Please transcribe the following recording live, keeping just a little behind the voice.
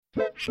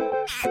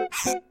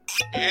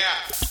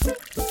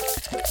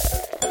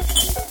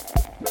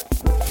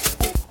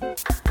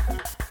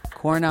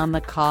Corn on the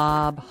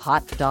cob,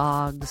 hot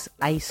dogs,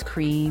 ice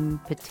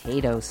cream,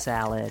 potato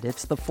salad.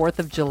 It's the 4th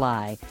of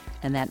July,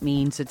 and that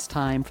means it's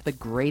time for the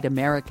Great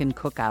American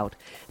Cookout.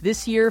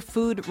 This year,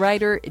 food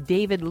writer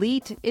David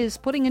Leite is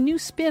putting a new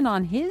spin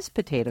on his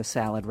potato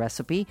salad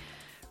recipe.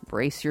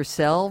 Brace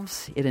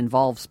yourselves. It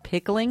involves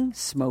pickling,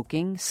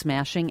 smoking,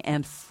 smashing,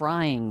 and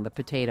frying the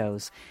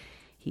potatoes.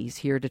 He's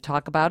here to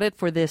talk about it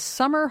for this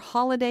summer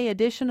holiday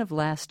edition of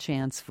Last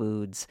Chance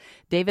Foods.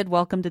 David,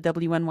 welcome to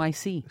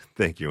WNYC.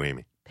 Thank you,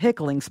 Amy.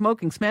 Pickling,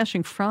 smoking,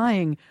 smashing,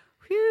 frying.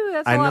 Whew,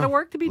 that's a lot of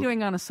work to be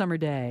doing on a summer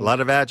day. A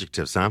lot of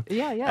adjectives, huh?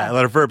 Yeah. A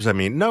lot of verbs, I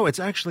mean. No, it's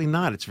actually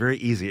not. It's very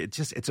easy.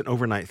 It's an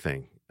overnight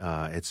thing.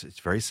 It's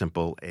very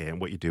simple. And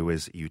what you do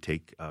is you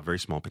take very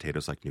small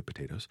potatoes, like new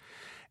potatoes,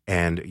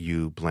 and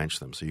you blanch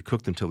them. So you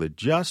cook them till they're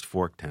just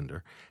fork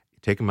tender. You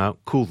take them out,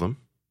 cool them,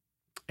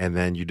 and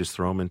then you just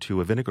throw them into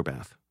a vinegar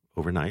bath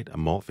overnight, a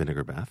malt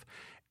vinegar bath.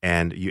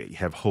 And you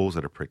have holes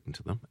that are pricked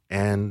into them,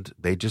 and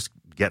they just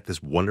get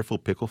this wonderful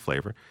pickle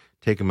flavor.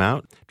 Take them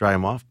out, dry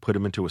them off, put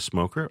them into a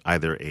smoker, I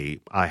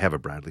have a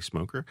Bradley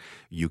smoker.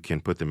 You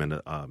can put them in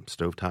a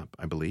stovetop,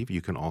 I believe.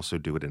 You can also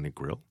do it in a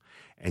grill.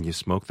 And you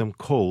smoke them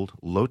cold,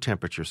 low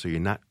temperature, so you're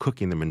not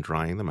cooking them and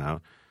drying them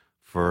out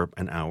for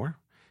an hour.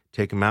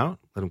 Take them out,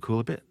 let them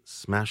cool a bit,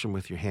 smash them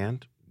with your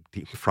hand,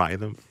 deep fry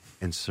them,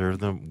 and serve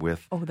them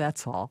with... Oh,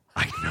 that's all.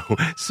 I know.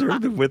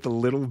 Serve them with a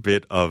little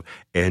bit of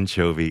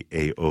anchovy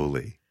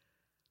aioli.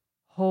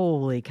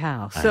 Holy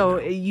cow. So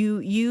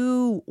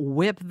you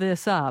whip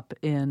this up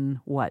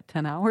in,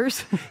 10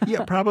 hours?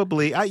 Yeah,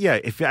 probably.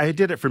 If I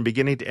did it from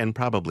beginning to end,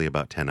 probably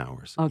about 10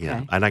 hours. Okay.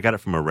 Yeah. And I got it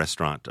from a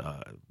restaurant,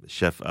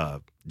 Chef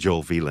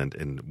Joel Veland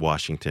in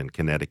Washington,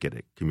 Connecticut,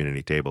 at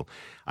Community Table.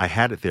 I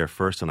had it there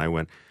first, and I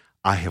went,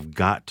 I have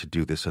got to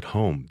do this at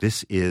home.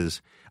 This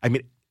is,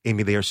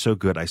 Amy, they are so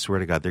good. I swear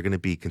to God, they're going to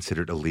be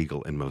considered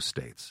illegal in most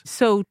states.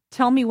 So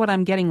tell me what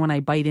I'm getting when I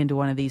bite into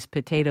one of these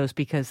potatoes,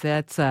 because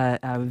that's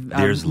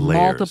there's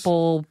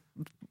multiple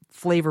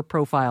flavor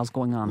profiles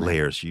going on there.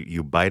 Layers.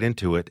 You bite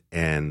into it,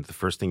 and the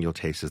first thing you'll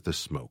taste is the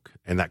smoke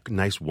and that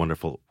nice,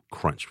 wonderful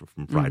crunch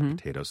from fried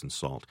potatoes and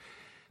salt.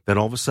 Then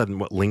all of a sudden,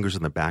 what lingers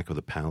in the back of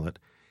the palate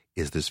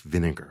is this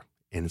vinegar.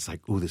 And it's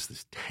like, ooh, there's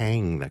this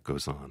tang that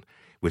goes on,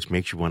 which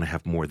makes you want to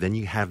have more. Then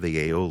you have the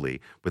aioli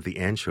with the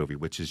anchovy,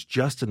 which is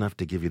just enough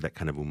to give you that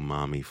kind of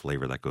umami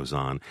flavor that goes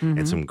on,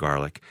 and some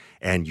garlic,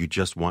 and you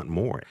just want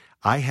more.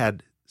 I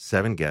had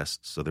 7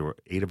 guests, so there were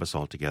 8 of us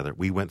all together.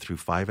 We went through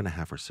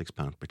 5.5 or 6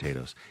 pound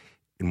potatoes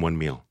in one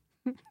meal.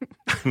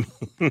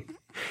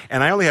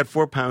 And I only had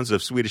 4 pounds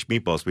of Swedish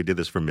meatballs. We did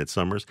this for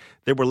Midsummers.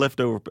 There were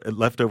leftover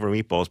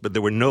meatballs, but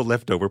there were no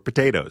leftover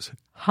potatoes.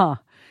 Huh.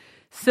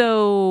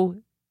 So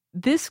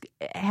this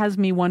has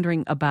me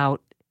wondering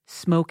about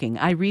smoking.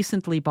 I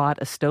recently bought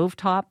a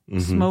stovetop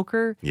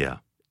smoker. Yeah.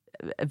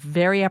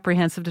 Very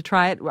apprehensive to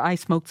try it. I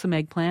smoked some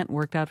eggplant,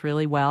 worked out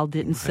really well,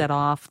 didn't set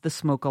off the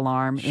smoke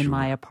alarm in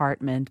my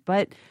apartment.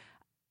 But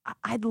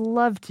I'd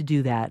love to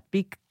do that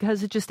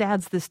because it just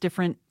adds this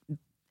different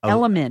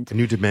element. A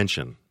new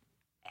dimension.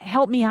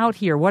 Help me out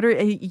here. What are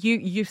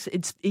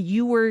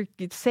you were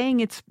saying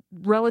it's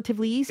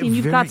relatively easy, and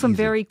you've got some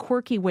very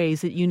quirky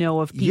ways that you know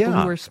of people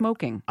who are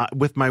smoking.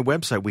 With my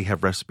website, we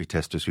have recipe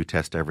testers who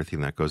test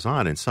everything that goes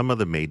on, and some of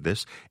them made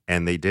this,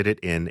 and they did it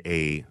in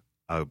a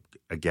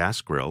gas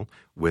grill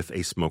with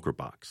a smoker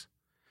box.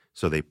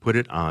 So they put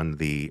it on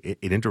in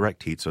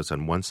indirect heat, so it's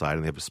on one side,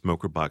 and they have a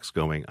smoker box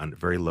going on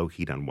very low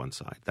heat on one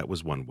side. That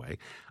was one way.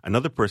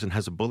 Another person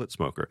has a bullet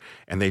smoker,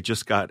 and they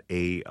just got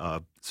a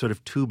sort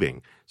of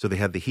tubing. So they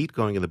had the heat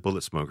going in the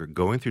bullet smoker,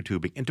 going through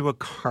tubing into a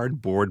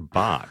cardboard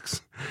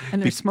box.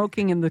 And they're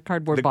smoking in the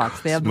cardboard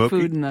box. They have the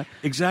food in the...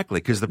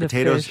 Exactly, because the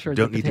potatoes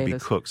don't need to be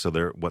cooked, so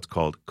they're what's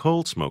called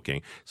cold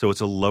smoking. So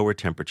it's a lower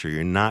temperature.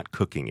 You're not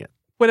cooking it.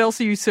 What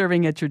else are you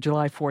serving at your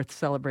July 4th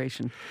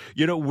celebration?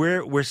 You know,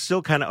 we're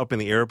still kind of up in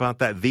the air about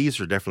that. These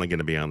are definitely going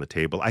to be on the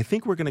table. I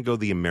think we're going to go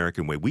the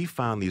American way. We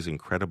found these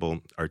incredible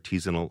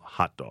artisanal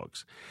hot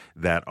dogs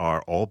that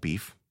are all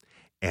beef,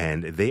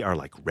 and they are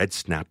like red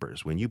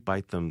snappers. When you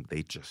bite them,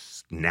 they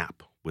just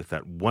snap with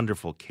that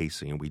wonderful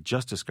casing, and we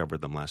just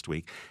discovered them last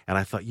week. And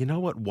I thought, you know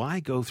what?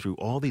 Why go through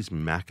all these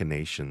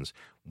machinations?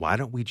 Why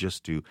don't we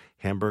just do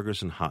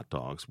hamburgers and hot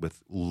dogs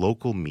with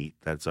local meat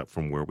that's up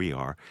from where we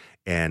are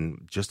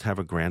and just have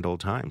a grand old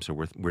time? So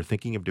we're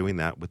thinking of doing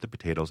that with the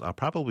potatoes. I'll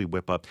probably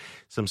whip up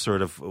some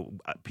sort of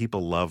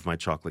people love my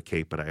chocolate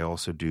cake, but I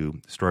also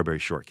do strawberry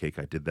shortcake.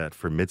 I did that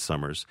for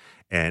Midsummers,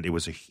 and it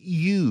was a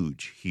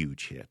huge,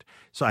 huge hit.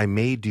 So I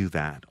may do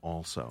that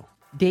also.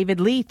 David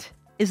Leite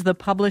is the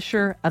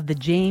publisher of the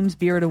James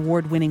Beard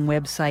Award-winning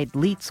website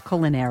Leite's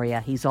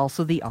Culinaria. He's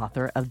also the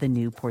author of the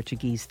new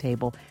Portuguese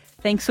table.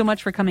 Thanks so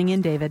much for coming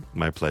in, David.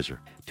 My pleasure.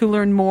 To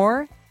learn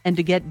more and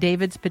to get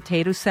David's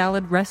potato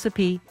salad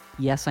recipe,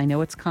 yes, I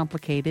know it's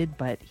complicated,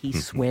 but he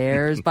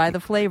swears by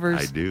the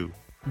flavors. I do.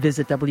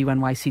 Visit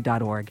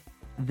WNYC.org.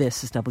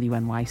 This is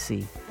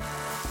WNYC.